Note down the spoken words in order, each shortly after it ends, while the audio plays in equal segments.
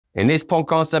In this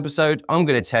podcast episode, I'm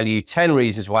going to tell you 10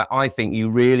 reasons why I think you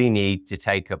really need to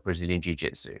take up Brazilian Jiu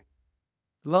Jitsu.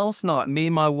 Last night, me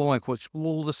and my wife watched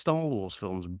all the Star Wars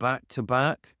films back to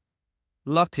back.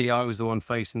 Lucky I was the one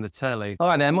facing the telly.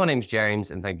 Hi there, my name's James,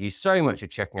 and thank you so much for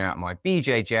checking out my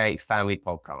BJJ family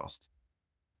podcast.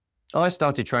 I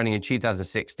started training in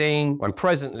 2016. I'm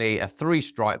presently a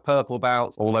 3-stripe purple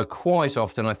belt, although quite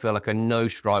often I feel like a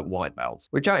no-stripe white belt,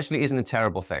 which actually isn't a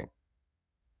terrible thing.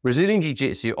 Brazilian Jiu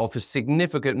Jitsu offers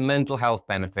significant mental health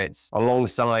benefits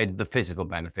alongside the physical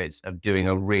benefits of doing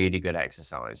a really good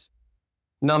exercise.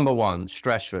 Number 1,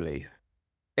 stress relief.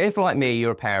 If, like me,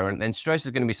 you're a parent, then stress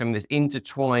is going to be something that's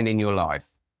intertwined in your life.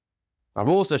 I've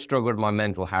also struggled with my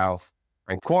mental health,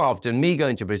 and quite often me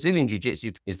going to Brazilian Jiu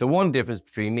Jitsu is the one difference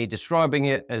between me describing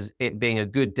it as it being a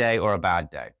good day or a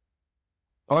bad day.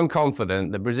 I'm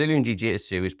confident that Brazilian Jiu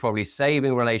Jitsu is probably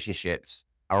saving relationships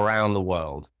around the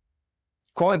world.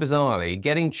 Quite bizarrely,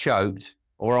 getting choked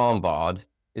or armbarred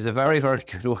is a very, very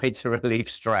good way to relieve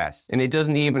stress. And it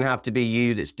doesn't even have to be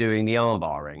you that's doing the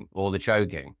armbarring or the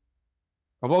choking.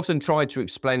 I've often tried to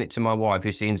explain it to my wife,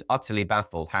 who seems utterly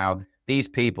baffled, how these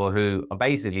people who are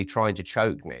basically trying to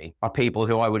choke me are people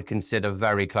who I would consider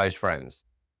very close friends.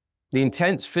 The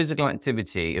intense physical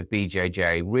activity of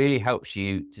BJJ really helps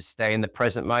you to stay in the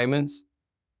present moment.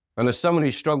 And as someone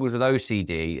who struggles with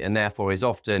OCD and therefore is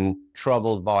often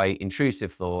troubled by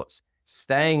intrusive thoughts,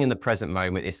 staying in the present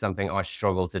moment is something I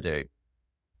struggle to do.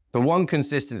 The one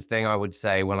consistent thing I would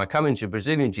say when I come into a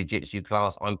Brazilian Jiu Jitsu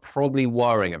class, I'm probably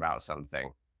worrying about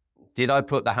something. Did I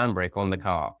put the handbrake on the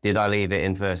car? Did I leave it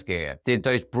in first gear? Did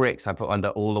those bricks I put under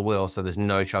all the wheels so there's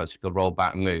no chance you could roll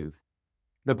back and move?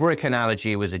 The brick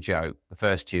analogy was a joke, the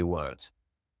first 2 words.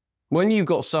 When you've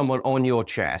got someone on your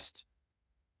chest,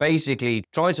 basically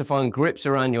trying to find grips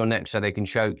around your neck so they can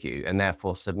choke you and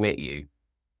therefore submit you,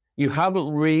 you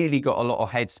haven't really got a lot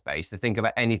of headspace to think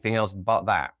about anything else but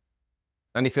that.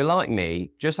 And if you're like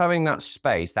me, just having that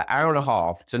space, that hour and a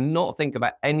half to not think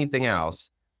about anything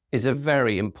else is a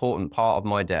very important part of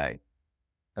my day.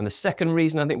 And the second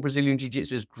reason I think Brazilian Jiu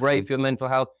Jitsu is great for your mental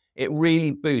health, it really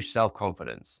boosts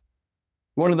self-confidence.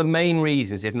 One of the main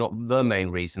reasons, if not the main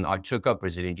reason, I took up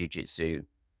Brazilian Jiu Jitsu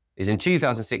is in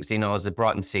 2016, I was the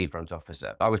Brighton Seafront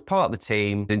officer. I was part of the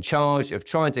team in charge of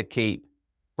trying to keep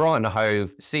Brighton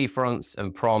Hove, seafronts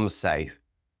and proms safe.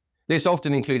 This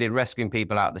often included rescuing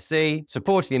people out of the sea,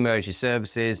 supporting the emergency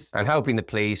services, and helping the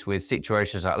police with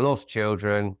situations like lost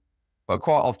children, but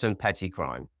quite often petty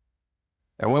crime.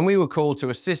 And when we were called to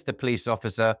assist a police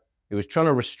officer who was trying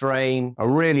to restrain a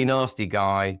really nasty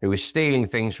guy who was stealing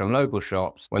things from local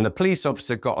shops, when the police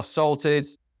officer got assaulted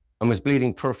and was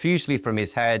bleeding profusely from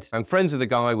his head, and friends of the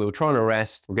guy we were trying to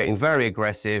arrest were getting very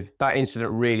aggressive, that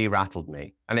incident really rattled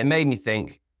me. And it made me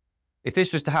think, if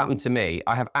this was to happen to me,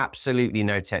 I have absolutely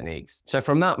no techniques. So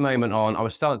from that moment on, I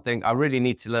was starting to think I really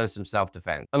need to learn some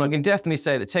self-defense. And I can definitely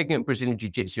say that taking up Brazilian Jiu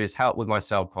Jitsu has helped with my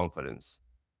self-confidence.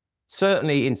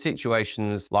 Certainly in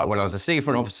situations like when I was a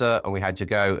seafront officer and we had to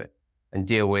go and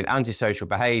deal with antisocial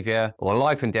behavior or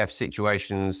life and death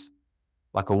situations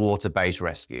like a water-based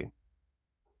rescue.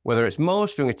 Whether it's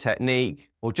mastering a technique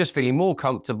or just feeling more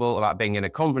comfortable about being in a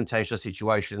confrontational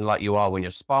situation like you are when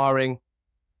you're sparring,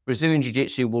 Brazilian Jiu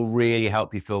Jitsu will really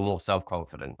help you feel more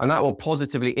self-confident, and that will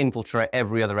positively infiltrate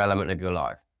every other element of your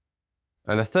life.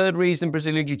 And the third reason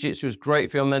Brazilian Jiu Jitsu is great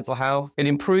for your mental health, it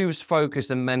improves focus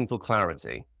and mental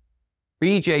clarity.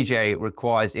 BJJ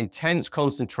requires intense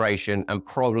concentration and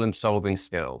problem-solving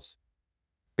skills.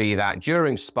 Be that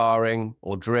during sparring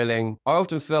or drilling, I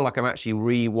often feel like I'm actually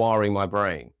rewiring my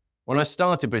brain. When I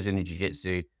started Brazilian Jiu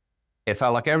Jitsu, it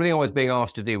felt like everything I was being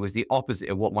asked to do was the opposite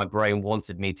of what my brain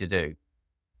wanted me to do.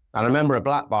 And I remember a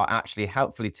black belt actually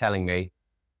helpfully telling me,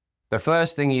 the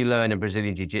first thing you learn in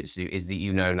Brazilian Jiu Jitsu is that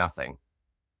you know nothing,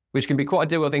 which can be quite a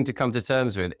difficult thing to come to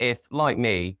terms with if, like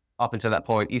me, up until that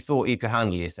point, you thought you could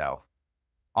handle yourself.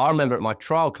 I remember at my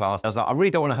trial class, I was like, I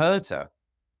really don't want to hurt her.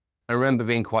 I remember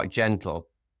being quite gentle.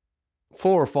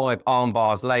 4 or 5 arm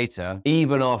bars later,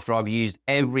 even after I've used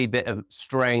every bit of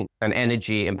strength and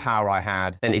energy and power I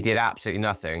had, and it did absolutely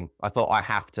nothing, I thought, I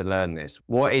have to learn this.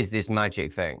 What is this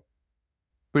magic thing?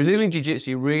 Brazilian Jiu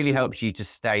Jitsu really helps you to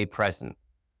stay present,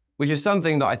 which is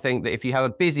something that I think that if you have a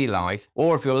busy life,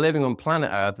 or if you're living on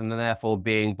planet Earth and then therefore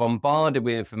being bombarded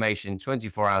with information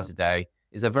 24 hours a day,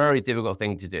 is a very difficult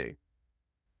thing to do.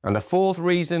 And the fourth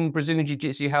reason Brazilian Jiu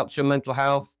Jitsu helps your mental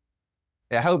health,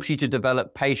 it helps you to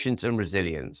develop patience and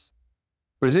resilience.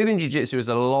 Brazilian Jiu Jitsu is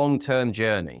a long-term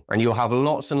journey, and you'll have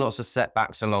lots and lots of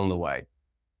setbacks along the way.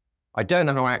 I don't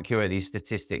know how accurate these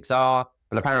statistics are,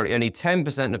 but apparently only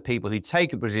 10% of people who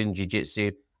take a Brazilian Jiu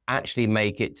Jitsu actually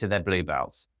make it to their blue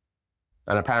belts.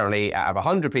 And apparently out of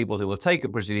 100 people who will take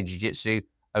up Brazilian Jiu Jitsu,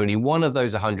 only one of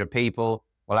those 100 people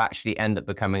will actually end up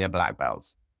becoming a black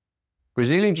belt.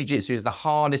 Brazilian Jiu Jitsu is the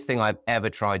hardest thing I've ever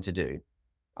tried to do,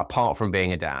 apart from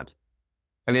being a dad.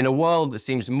 And in a world that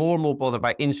seems more and more bothered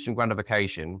by instant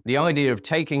gratification, the idea of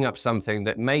taking up something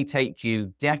that may take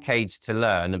you decades to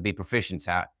learn and be proficient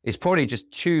at is probably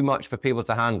just too much for people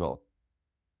to handle.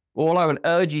 All I would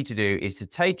urge you to do is to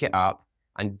take it up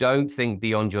and don't think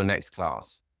beyond your next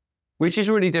class, which is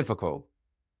really difficult.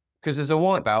 Because as a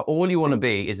white belt, all you want to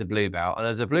be is a blue belt. And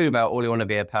as a blue belt, all you want to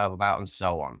be a purple belt, and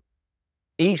so on.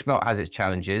 Each belt has its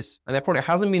challenges. And there probably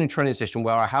hasn't been a training session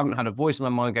where I haven't had a voice in my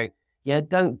mind going, yeah,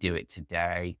 don't do it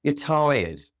today. You're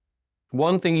tired.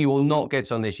 One thing you will not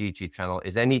get on this YouTube channel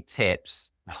is any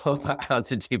tips about how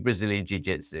to do Brazilian Jiu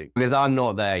Jitsu, because I'm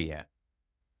not there yet.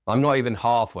 I'm not even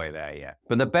halfway there yet.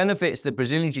 But the benefits that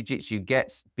Brazilian Jiu Jitsu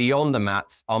gets beyond the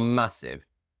mats are massive.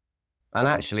 And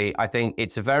actually, I think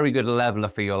it's a very good leveler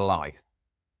for your life.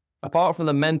 Apart from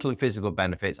the mental and physical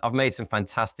benefits, I've made some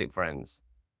fantastic friends.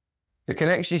 The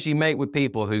connections you make with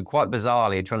people who quite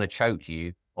bizarrely are trying to choke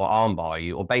you or armbar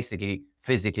you or basically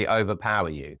physically overpower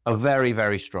you are very,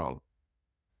 very strong.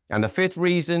 And the fifth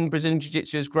reason Brazilian Jiu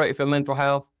Jitsu is great for mental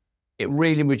health, it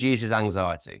really reduces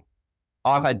anxiety.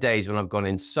 I've had days when I've gone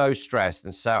in so stressed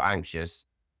and so anxious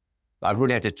that I've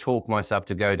really had to talk myself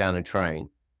to go down and train.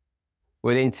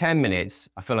 Within 10 minutes,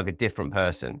 I feel like a different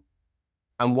person.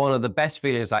 And one of the best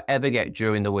feelings I ever get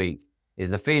during the week is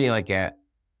the feeling I get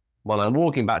while I'm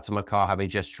walking back to my car having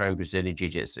just trained Brazilian Jiu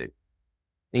Jitsu.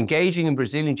 Engaging in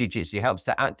Brazilian Jiu Jitsu helps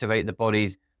to activate the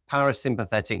body's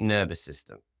parasympathetic nervous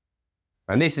system.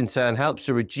 And this in turn helps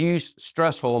to reduce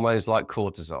stress hormones like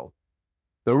cortisol.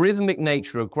 The rhythmic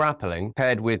nature of grappling,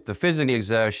 paired with the physical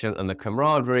exertion and the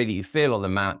camaraderie that you feel on the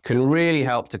mat, can really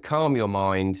help to calm your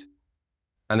mind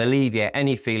and alleviate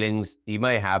any feelings you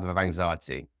may have of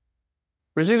anxiety.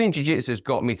 Brazilian Jiu Jitsu has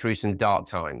got me through some dark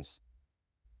times.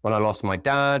 When I lost my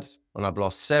dad, when I've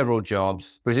lost several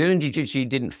jobs, Brazilian Jiu Jitsu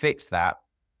didn't fix that,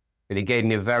 but it gave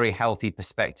me a very healthy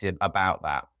perspective about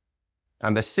that.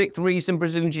 And the sixth reason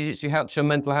Brazilian Jiu Jitsu helps your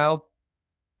mental health,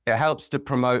 it helps to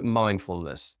promote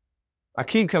mindfulness. I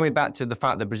keep coming back to the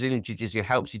fact that Brazilian Jiu Jitsu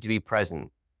helps you to be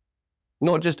present,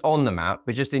 not just on the mat,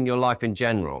 but just in your life in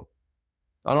general.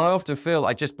 And I often feel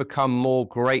I just become more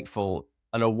grateful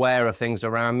and aware of things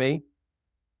around me.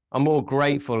 I'm more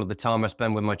grateful of the time I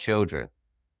spend with my children.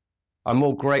 I'm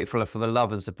more grateful for the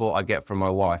love and support I get from my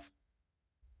wife.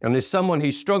 And as someone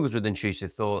who struggles with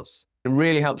intrusive thoughts, it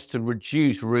really helps to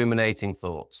reduce ruminating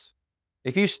thoughts.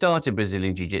 If you started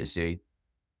Brazilian Jiu Jitsu,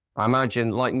 I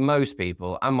imagine, like most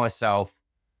people and myself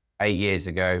 8 years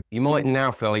ago, you might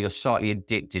now feel you're slightly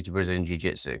addicted to Brazilian Jiu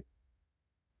Jitsu.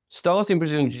 Starting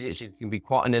Brazilian Jiu Jitsu can be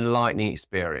quite an enlightening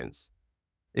experience,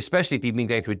 especially if you've been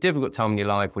going through a difficult time in your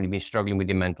life when you've been struggling with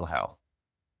your mental health.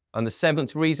 And the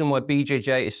seventh reason why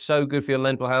BJJ is so good for your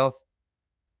mental health,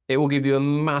 it will give you a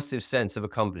massive sense of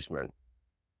accomplishment.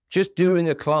 Just doing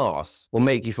a class will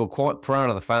make you feel quite proud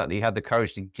of the fact that you had the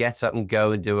courage to get up and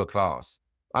go and do a class.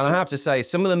 And I have to say,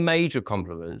 some of the major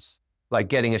compliments, like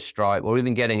getting a stripe or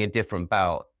even getting a different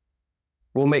belt,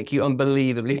 will make you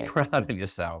unbelievably proud of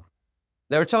yourself.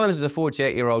 There are times as a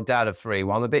 48-year-old dad of 3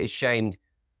 where I'm a bit ashamed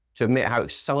to admit how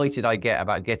excited I get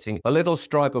about getting a little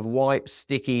stripe of white,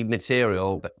 sticky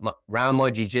material around my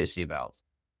jiu-jitsu belt.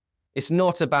 It's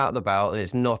not about the belt and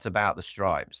it's not about the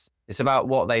stripes. It's about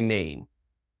what they mean.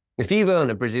 If you've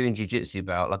earned a Brazilian Jiu-Jitsu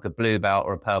belt, like a blue belt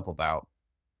or a purple belt,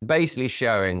 basically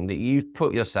showing that you've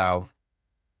put yourself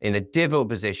in a difficult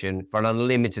position for an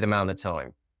unlimited amount of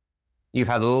time. You've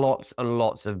had lots and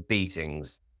lots of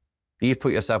beatings. You've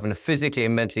put yourself in a physically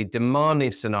and mentally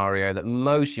demanding scenario that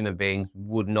most human beings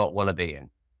would not want to be in.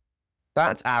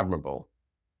 That's admirable.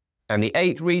 And the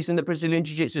eighth reason that Brazilian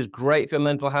Jiu-Jitsu is great for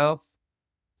mental health,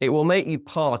 it will make you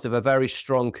part of a very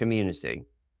strong community.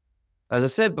 As I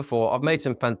said before, I've made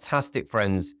some fantastic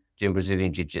friends doing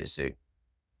Brazilian Jiu-Jitsu.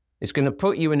 It's going to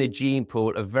put you in a gene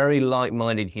pool of very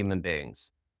like-minded human beings.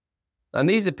 And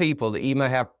these are people that you may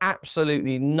have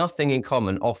absolutely nothing in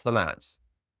common off the mats.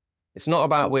 It's not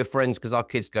about we're friends because our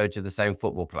kids go to the same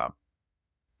football club.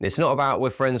 It's not about we're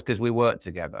friends because we work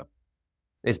together.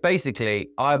 It's basically,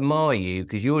 I admire you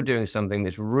because you're doing something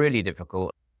that's really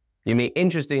difficult. You meet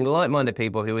interesting, like-minded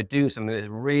people who are doing something that's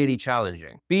really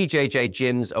challenging. BJJ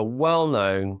gyms are well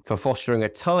known for fostering a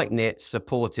tight-knit,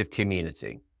 supportive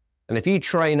community. And if you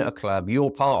train at a club, you're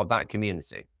part of that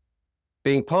community.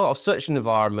 Being part of such an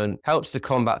environment helps to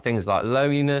combat things like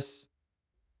loneliness,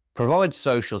 provide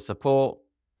social support,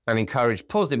 and encourage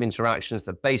positive interactions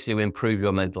that basically improve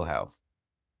your mental health.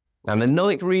 And the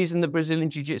ninth reason that Brazilian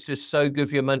Jiu-Jitsu is so good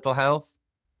for your mental health,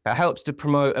 It helps to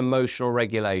promote emotional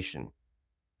regulation.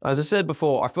 As I said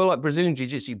before, I feel like Brazilian Jiu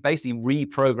Jitsu basically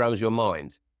reprograms your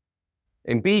mind.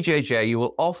 In BJJ, you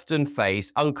will often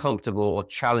face uncomfortable or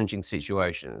challenging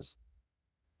situations,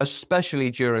 especially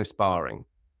during sparring.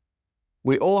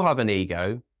 We all have an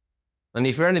ego, and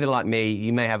if you're anything like me,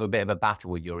 you may have a bit of a battle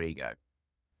with your ego.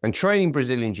 And training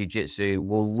Brazilian Jiu Jitsu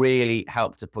will really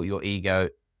help to put your ego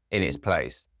in its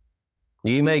place.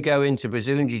 You may go into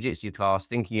Brazilian Jiu Jitsu class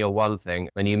thinking you're one thing,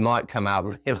 and you might come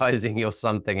out realizing you're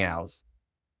something else.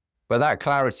 But that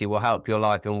clarity will help your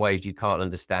life in ways you can't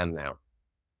understand now.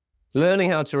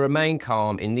 Learning how to remain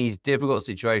calm in these difficult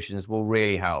situations will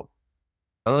really help.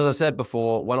 And as I said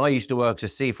before, when I used to work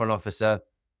as a C-front officer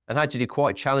and had to do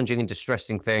quite challenging and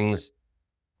distressing things,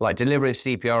 like delivering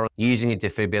CPR, using a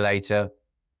defibrillator,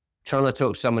 trying to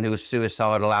talk to someone who was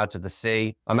suicidal out of the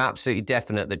sea, I'm absolutely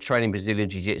definite that training Brazilian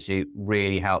Jiu-Jitsu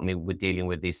really helped me with dealing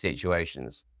with these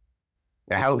situations.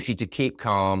 It helps you to keep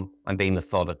calm and be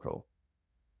methodical,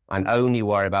 and only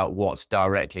worry about what's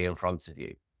directly in front of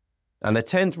you. And the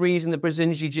 10th reason that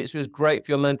Brazilian Jiu-Jitsu is great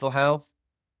for your mental health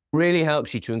really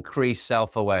helps you to increase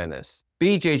self-awareness.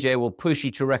 BJJ will push you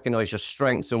to recognize your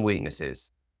strengths and weaknesses.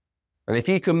 And if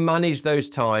you can manage those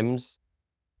times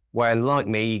where, like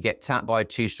me, you get tapped by a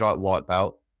 2-stripe white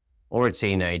belt, or a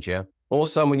teenager, or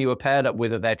someone you were paired up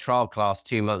with at their trial class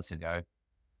 2 months ago,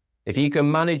 if you can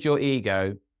manage your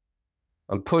ego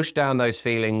and push down those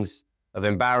feelings of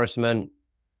embarrassment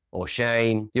or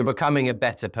shame, you're becoming a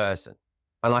better person.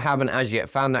 And I haven't as yet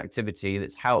found an activity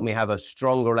that's helped me have a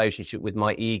stronger relationship with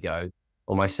my ego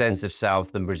or my sense of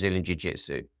self than Brazilian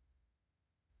Jiu-Jitsu.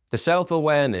 The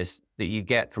self-awareness that you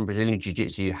get from Brazilian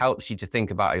Jiu-Jitsu helps you to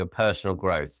think about your personal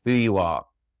growth, who you are.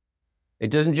 It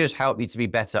doesn't just help you to be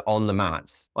better on the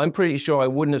mats. I'm pretty sure I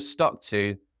wouldn't have stuck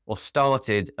to or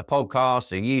started a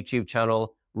podcast, a YouTube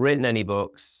channel, written any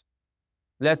books,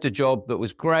 left a job that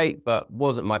was great but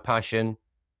wasn't my passion,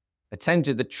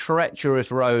 attempted the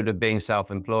treacherous road of being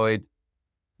self-employed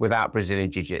without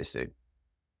Brazilian Jiu-Jitsu.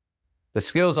 The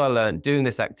skills I learned doing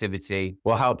this activity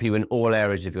will help you in all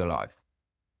areas of your life.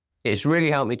 It's really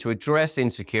helped me to address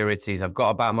insecurities I've got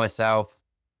about myself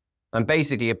and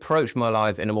basically approach my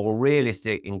life in a more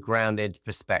realistic and grounded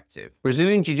perspective.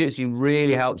 Brazilian Jiu-Jitsu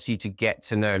really helps you to get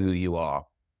to know who you are,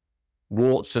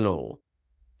 warts and all.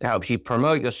 It helps you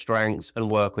promote your strengths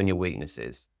and work on your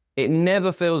weaknesses. It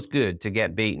never feels good to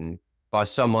get beaten by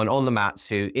someone on the mats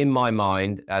who, in my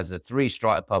mind, as a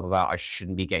 3-stripe purple belt, I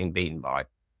shouldn't be getting beaten by.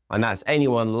 And that's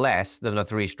anyone less than a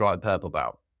 3-stripe purple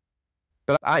belt.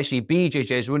 But actually,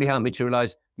 BJJ has really helped me to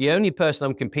realize the only person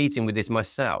I'm competing with is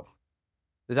myself.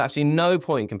 There's absolutely no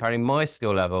point in comparing my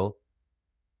skill level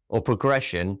or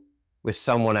progression with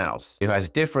someone else who has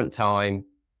different time,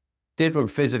 different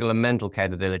physical and mental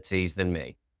capabilities than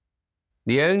me.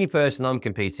 The only person I'm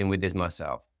competing with is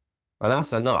myself. And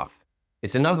that's enough.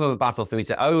 It's enough of a battle for me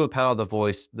to overpower the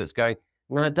voice that's going,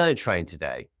 no, don't train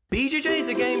today. BJJ's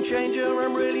a game changer,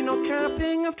 I'm really not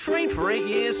capping. I've trained for 8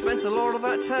 years, spent a lot of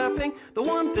that tapping. The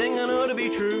one thing I know to be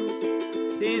true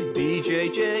is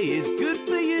BJJ is good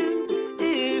for you.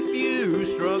 If you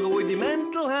struggle with your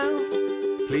mental health,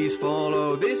 please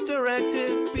follow this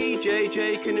directive.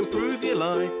 BJJ can improve your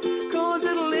life, cause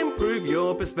it'll improve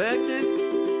your perspective.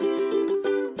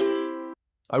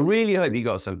 I really hope you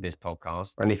got some of this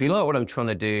podcast. And if you like what I'm trying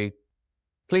to do,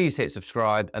 please hit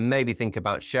subscribe and maybe think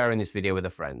about sharing this video with a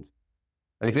friend.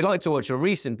 And if you'd like to watch a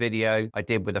recent video I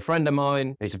did with a friend of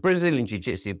mine, who's a Brazilian Jiu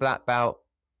Jitsu black belt,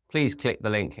 please click the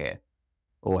link here,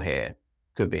 or here,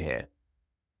 could be here.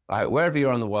 I hope wherever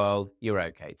you're in the world, you're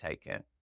okay. Take care.